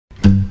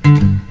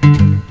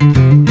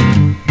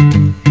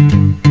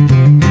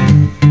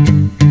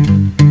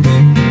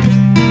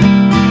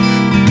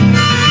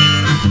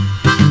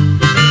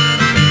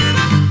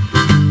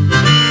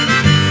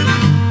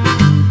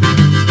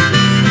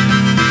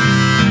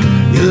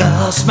You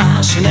love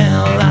smashing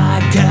it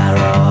like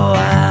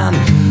Caroline.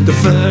 The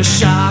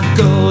first shot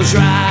goes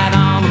right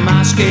on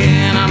my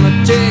skin. I'm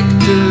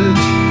addicted.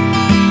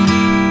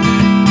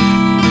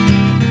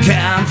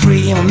 Can't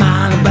free my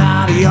mind and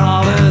body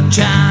all the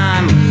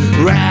time.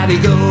 Ready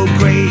to go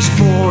crazy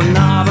for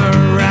another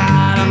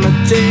ride. I'm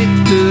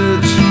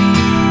addicted.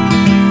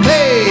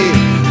 Hey,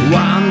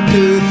 1,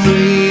 2,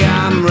 3,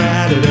 I'm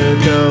ready to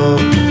go.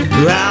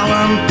 I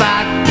went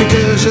back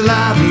because I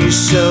love you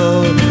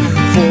so.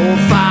 4,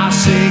 5,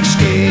 6,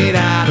 get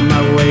out of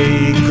my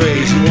way,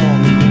 crazy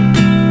woman.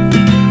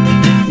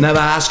 Never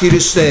ask you to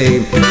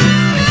stay.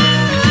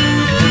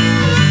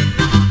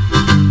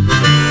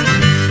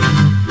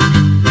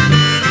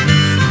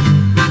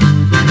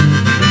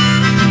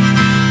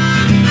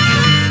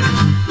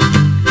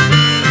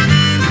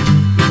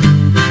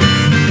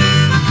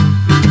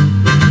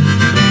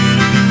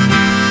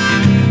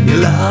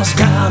 Lost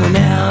counting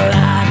out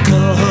like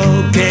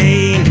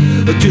cocaine.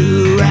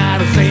 Do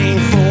anything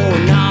for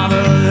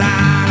another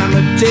line. I'm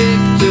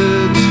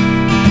addicted.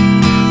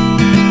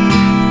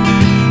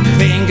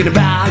 Thinking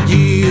about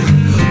you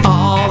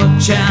all the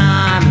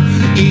time.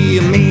 You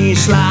and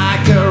me's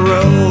like a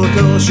roller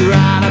coaster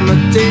ride. I'm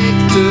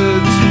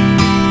addicted.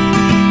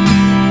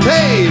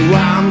 Hey,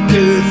 1,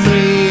 2,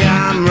 3,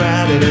 I'm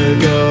ready to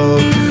go.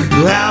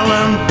 I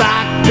went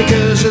back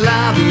because I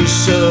love you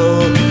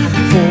so.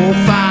 4,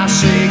 5,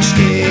 6,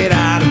 get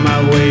out of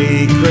my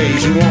way,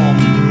 crazy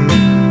woman.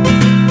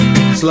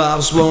 This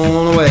love's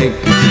blown away.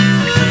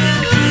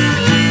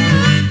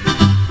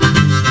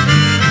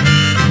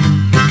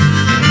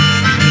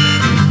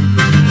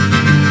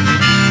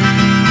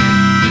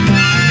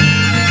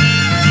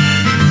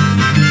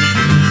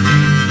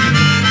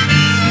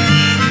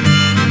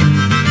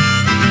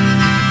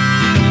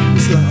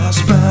 This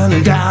love's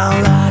burning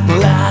down like my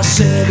last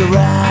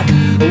cigarette.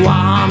 I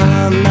want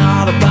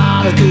another,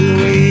 but I do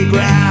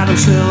regret. I'm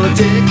still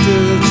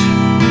addicted.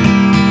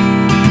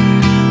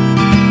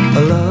 A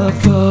love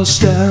for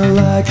stare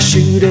like a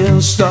shooting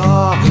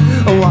star.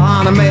 I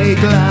wanna make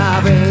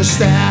love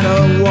instead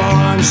of war.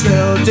 I'm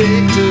still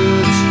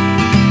addicted.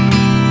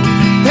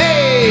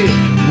 Hey,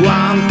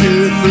 1,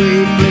 2,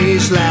 3,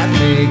 please let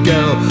me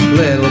go.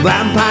 Little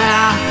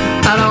vampire,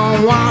 I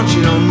don't want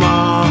you no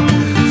more.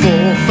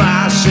 4,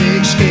 5,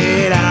 6,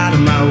 get out of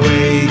my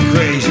way,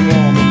 crazy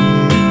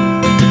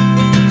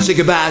woman. Say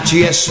goodbye to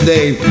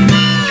yesterday.